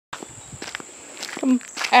Good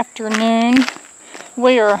afternoon.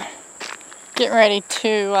 We are getting ready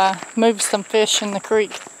to move some fish in the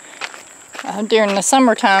creek. During the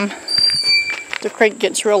summertime, the creek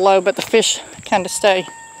gets real low, but the fish kind of stay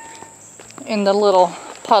in the little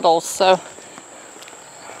puddles. So,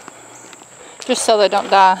 just so they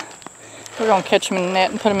don't die, we're going to catch them in the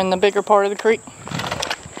net and put them in the bigger part of the creek.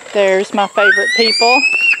 There's my favorite people,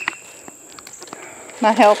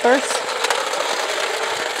 my helpers.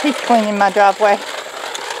 He's cleaning my driveway.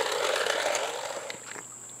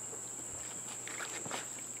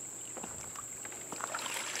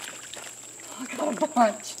 I got a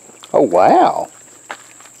bunch. Oh, wow.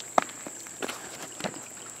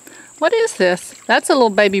 What is this? That's a little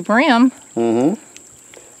baby brim. Mm-hmm.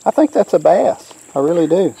 I think that's a bass. I really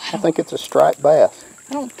do. I think it's a striped bass.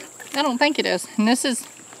 I don't think it is. And this is...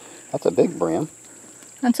 That's a big brim.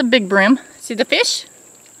 That's a big brim. See the fish?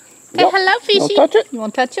 Say Yep. hello, fishy. You want to touch it? You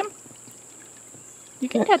want to touch him? You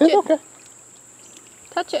can Yeah, touch it's it. okay.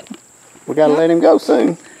 Touch it. We got to let him go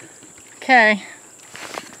soon. Okay.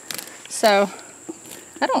 So,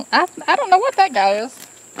 I don't know what that guy is.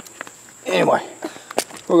 Anyway,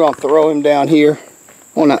 we're going to throw him down here.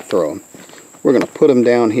 Well, not throw him. We're going to put him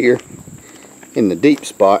down here in the deep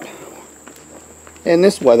spot. And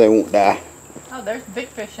this way they won't die. Oh, there's big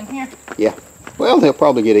fish in here. Yeah. Well, they'll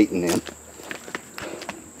probably get eaten then.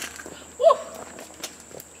 Woo!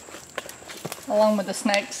 Along with the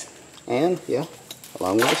snakes. And, yeah,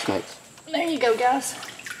 along with the snakes. There you go, guys.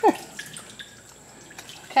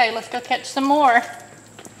 Okay, let's go catch some more. Come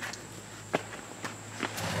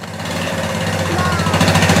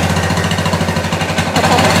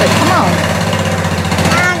on.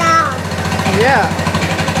 Yeah.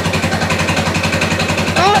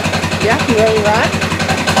 Yeah, you ready to ride?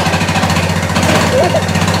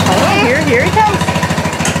 Hold on, here he comes.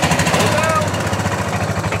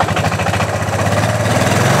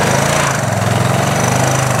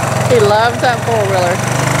 He loves that four-wheeler.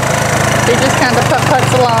 He just kind of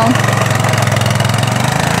putt-putts along.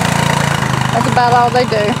 That's about all they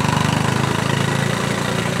do.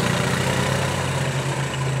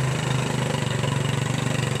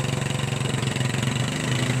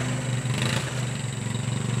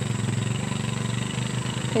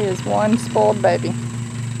 He is one spoiled baby.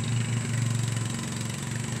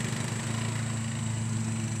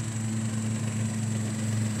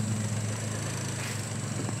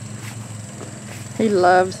 He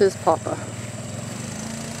loves his papa.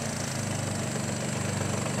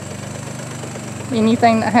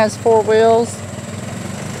 Anything that has four wheels,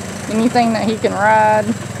 anything that he can ride,